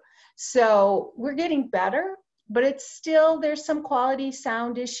it through. So we're getting better, but it's still, there's some quality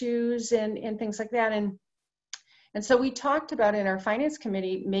sound issues and things like that. And so we talked about in our finance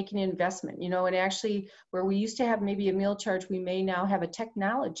committee making an investment, and actually where we used to have maybe a meal charge, we may now have a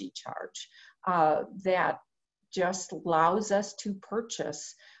technology charge that just allows us to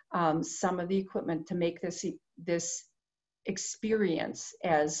purchase some of the equipment to make this experience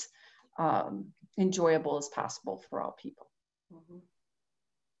as enjoyable as possible for all people. Mm-hmm.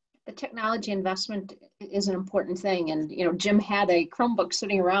 The technology investment is an important thing. And, Jim had a Chromebook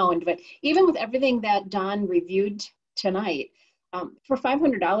sitting around, but even with everything that Don reviewed tonight, for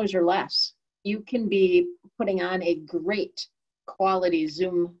 $500 or less, you can be putting on a great quality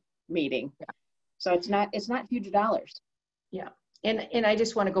Zoom meeting. Yeah. So it's not huge dollars. Yeah. And I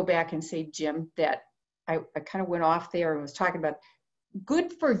just want to go back and say, Jim, that I kind of went off there and was talking about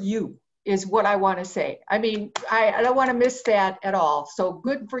good for you is what I want to say. I mean, I don't want to miss that at all. So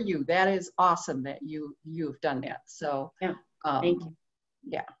good for you. That is awesome that you've done that. So yeah, thank you.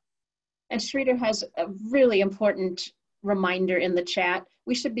 Yeah. And Sridhar has a really important reminder in the chat.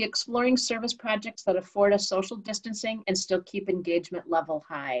 We should be exploring service projects that afford us social distancing and still keep engagement level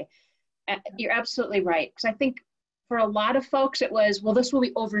high. You're absolutely right. Because I think for a lot of folks, it was, well, this will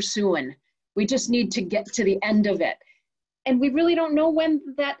be over soon. We just need to get to the end of it. And we really don't know when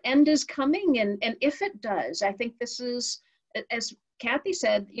that end is coming and if it does. I think this is, as Kathy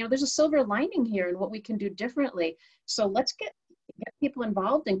said, there's a silver lining here in what we can do differently. So let's get people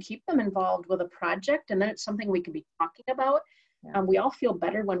involved and keep them involved with a project. And then it's something we can be talking about. Yeah. We all feel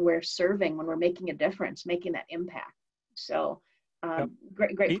better when we're serving, when we're making a difference, making that impact. So Yep.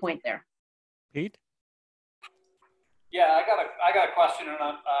 great point there. Pete? Yeah, I got a question, and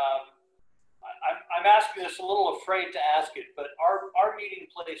I'm asking this a little afraid to ask it, but our meeting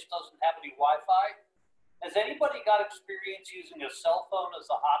place doesn't have any Wi-Fi. Has anybody got experience using a cell phone as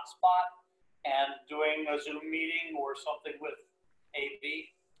a hotspot and doing a Zoom meeting or something with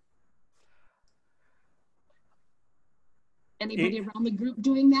AV? Anybody around the group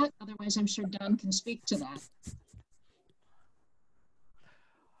doing that? Otherwise, I'm sure Don can speak to that.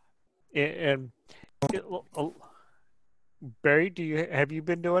 And Barry, have you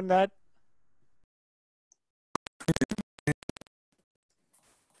been doing that?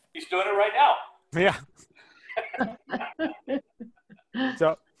 He's doing it right now. Yeah.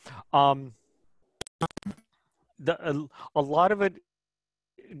 So, a lot of it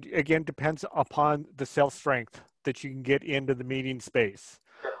again, depends upon the cell strength that you can get into the meeting space.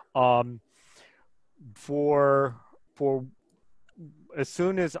 For as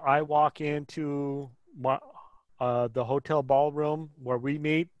soon as I walk into the hotel ballroom where we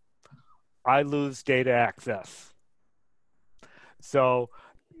meet, I lose data access. So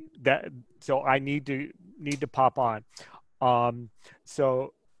I need to pop on.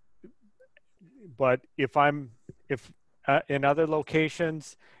 But if in other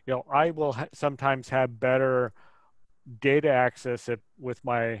locations, I will sometimes have better data access with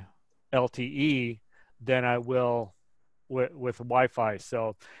my LTE than I will with Wi-Fi.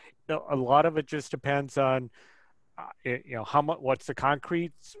 So a lot of it just depends on how much, what's the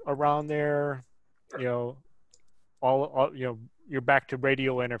concrete around there, all you're back to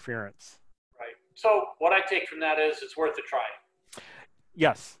radio interference. Right. So what I take from that is it's worth a try.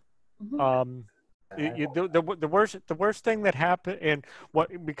 Yes. Mhm. The worst thing that happened, and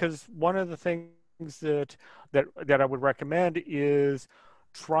because one of the things that I would recommend is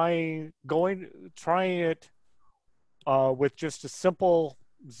trying it with just a simple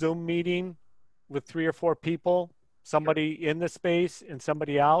Zoom meeting with 3 or 4 people, somebody in the space and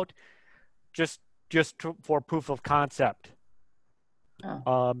somebody out, just for proof of concept.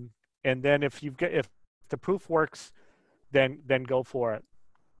 Oh. And then if the proof works, then go for it.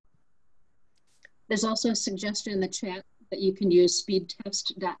 There's also a suggestion in the chat that you can use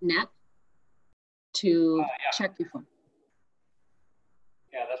speedtest.net to check your phone.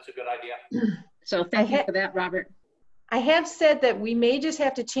 Yeah, that's a good idea. So thank you for that, Robert. I have said that we may just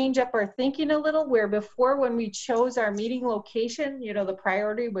have to change up our thinking a little, where before, when we chose our meeting location, the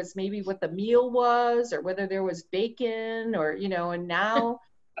priority was maybe what the meal was or whether there was bacon or, and now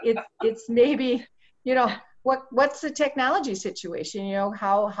it's maybe, what's the technology situation?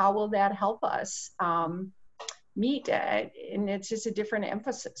 How will that help us meet? And it's just a different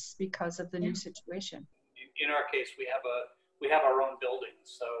emphasis because of the new situation. In our case, we have our own building,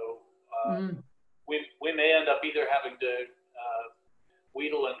 so we may end up either having to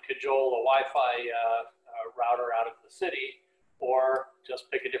wheedle and cajole a Wi-Fi router out of the city, or just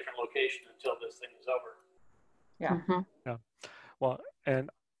pick a different location until this thing is over. Yeah. Mm-hmm. Yeah. Well, and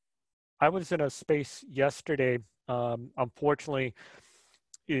I was in a space yesterday. Unfortunately,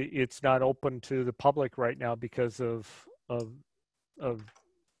 it's not open to the public right now because of the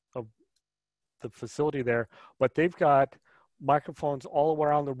facility there. But they've got microphones all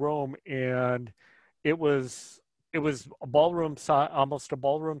around the room, and it was a ballroom size, almost a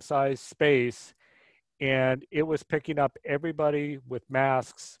ballroom size space, and it was picking up everybody with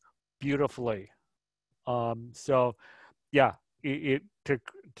masks beautifully. So yeah,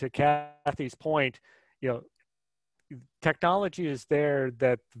 to Kathy's point, technology is there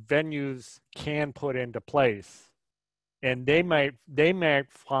that venues can put into place, and they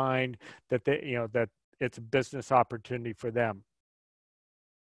might find that that it's a business opportunity for them.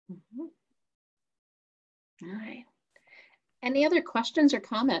 Mm-hmm. All right. Any other questions or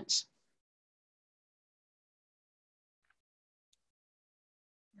comments?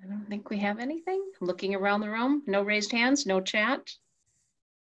 I don't think we have anything. Looking around the room, no raised hands, no chat.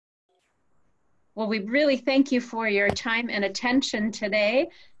 Well, we really thank you for your time and attention today.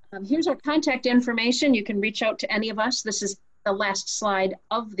 Here's our contact information. You can reach out to any of us. This is the last slide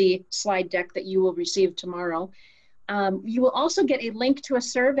of the slide deck that you will receive tomorrow. You will also get a link to a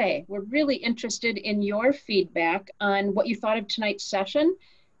survey. We're really interested in your feedback on what you thought of tonight's session.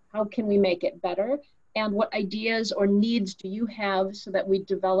 How can we make it better? And what ideas or needs do you have so that we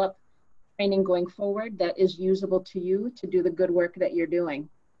develop training going forward that is usable to you to do the good work that you're doing?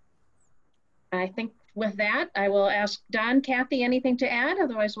 I think with that, I will ask Don, Kathy, anything to add?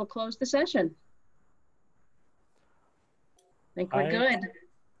 Otherwise, we'll close the session. I think we're good.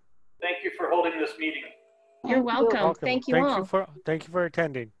 Thank you for holding this meeting. You're welcome. Thank you all. Thank you for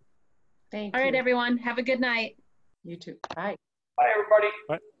attending. Thank you. All right, everyone. Have a good night. You too. Bye. Bye, everybody.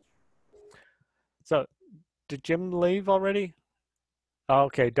 Bye. So, did Jim leave already?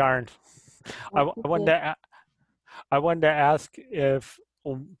 Okay, darn. I wanted to ask if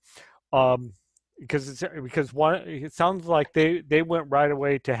because it sounds like they went right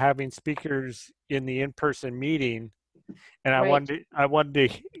away to having speakers in the in-person meeting, and Right. I wanted to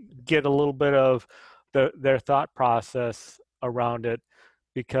get a little bit of their thought process around it,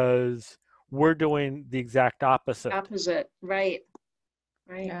 because we're doing the exact opposite. Right.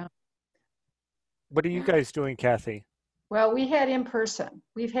 Yeah. What are you guys doing, Kathy? Well, we had in person.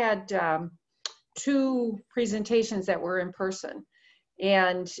 We've had 2 presentations that were in person.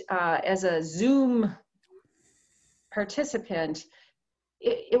 And as a Zoom participant,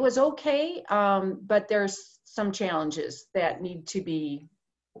 it was okay, but there's some challenges that need to be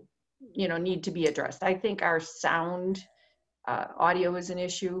you know, need to be addressed. I think our sound, audio is an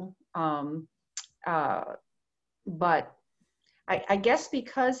issue. But I guess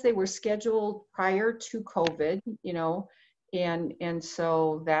because they were scheduled prior to COVID, you know, and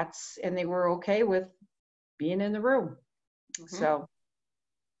so that's, and they were okay with being in the room. So.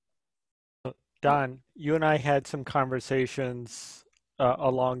 Don, you and I had some conversations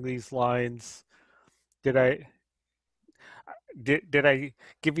along these lines. Did I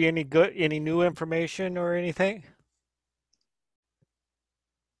give you any new information or anything?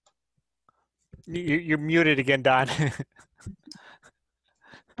 You're muted again, Don.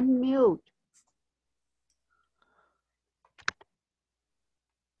 Unmute.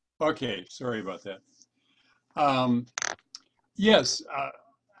 Okay, sorry about that. Yes,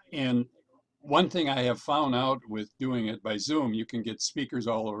 and one thing I have found out with doing it by Zoom, you can get speakers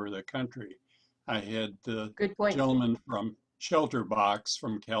all over the country. I had the gentleman from Shelter Box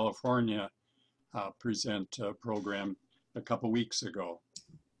from California present a program a couple weeks ago.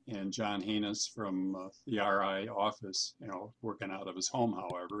 And John Haynes from the RI office, you know, working out of his home,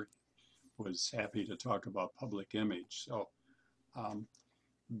 however, was happy to talk about public image. So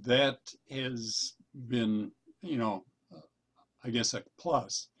that has been, you know, I guess a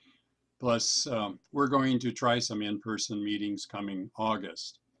plus. Plus, we're going to try some in-person meetings coming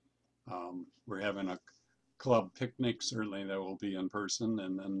August. We're having a club picnic, certainly that will be in person,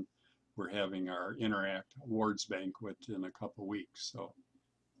 and then we're having our Interact Awards banquet in a couple weeks. So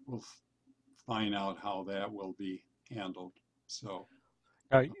we'll find out how that will be handled. So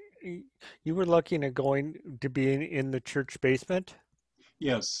you were looking at going to be in the church basement?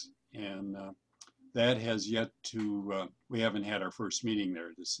 Yes, and that has yet to, we haven't had our first meeting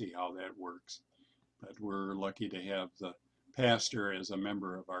there to see how that works. But we're lucky to have the pastor as a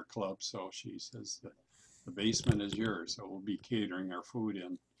member of our club, so she says that the basement is yours, so we'll be catering our food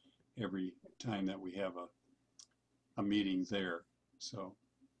in every time that we have a meeting there. So,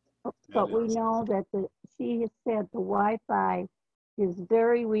 but we know that she has said the Wi-Fi is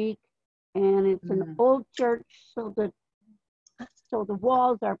very weak, and it's an old church, so the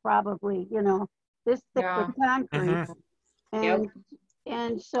walls are probably, you know, this thick with concrete,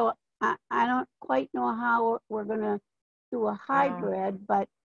 and so I don't quite know how we're gonna do a hybrid, but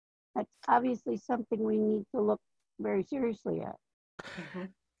that's obviously something we need to look very seriously at.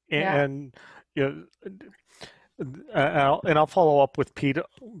 And you know, I'll follow up with Pete,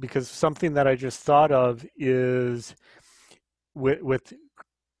 because something that I just thought of is with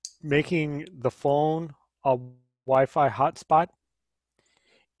making the phone a Wi-Fi hotspot.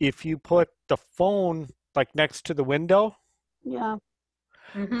 If you put the phone like next to the window,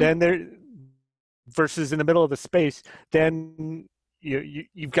 then there, versus in the middle of the space, then you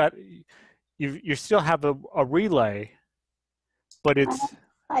still have a relay, but it's.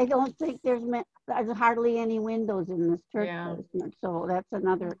 I don't think there's hardly any windows in this church basement, so that's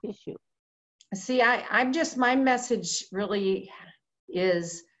another issue. See, I'm just, my message really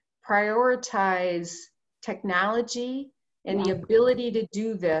is prioritize technology and the ability to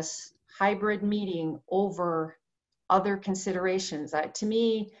do this hybrid meeting over other considerations. To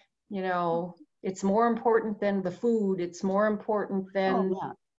me, you know, it's more important than the food. It's more important than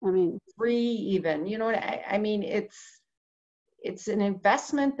free even. You know what I mean? It's an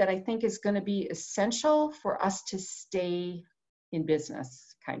investment that I think is going to be essential for us to stay in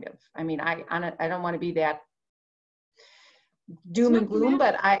business, kind of. I mean, I don't want to be that doom and gloom,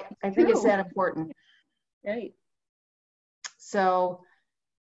 but I think it's that important. Right. So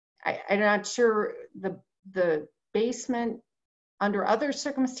I'm not sure the basement under other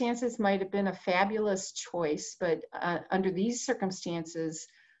circumstances might have been a fabulous choice, but under these circumstances,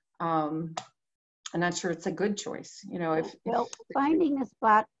 I'm not sure it's a good choice. You know, well, finding a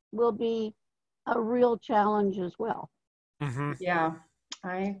spot will be a real challenge as well. Yeah.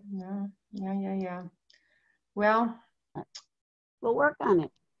 Well, we'll work on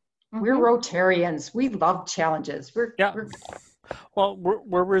it. We're Rotarians. We love challenges. Well,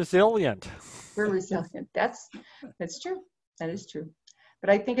 we're resilient. We're resilient. That's true. That is true.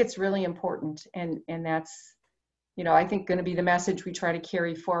 But I think it's really important, and that's, you know, I think going to be the message we try to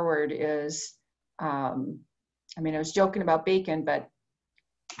carry forward is, I mean, I was joking about bacon, but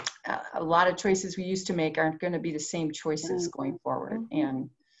a lot of choices we used to make aren't going to be the same choices going forward. And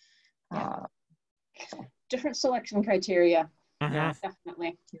different selection criteria. Yeah,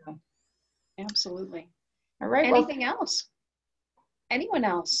 definitely. Yeah. Absolutely. All right. Anything else? Anyone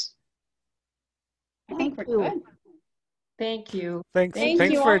else? I think we're good. Thank you. Thanks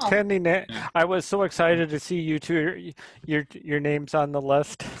for attending it. I was so excited to see you two, your names on the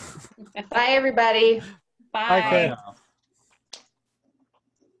list. Bye, everybody. Bye. Bye.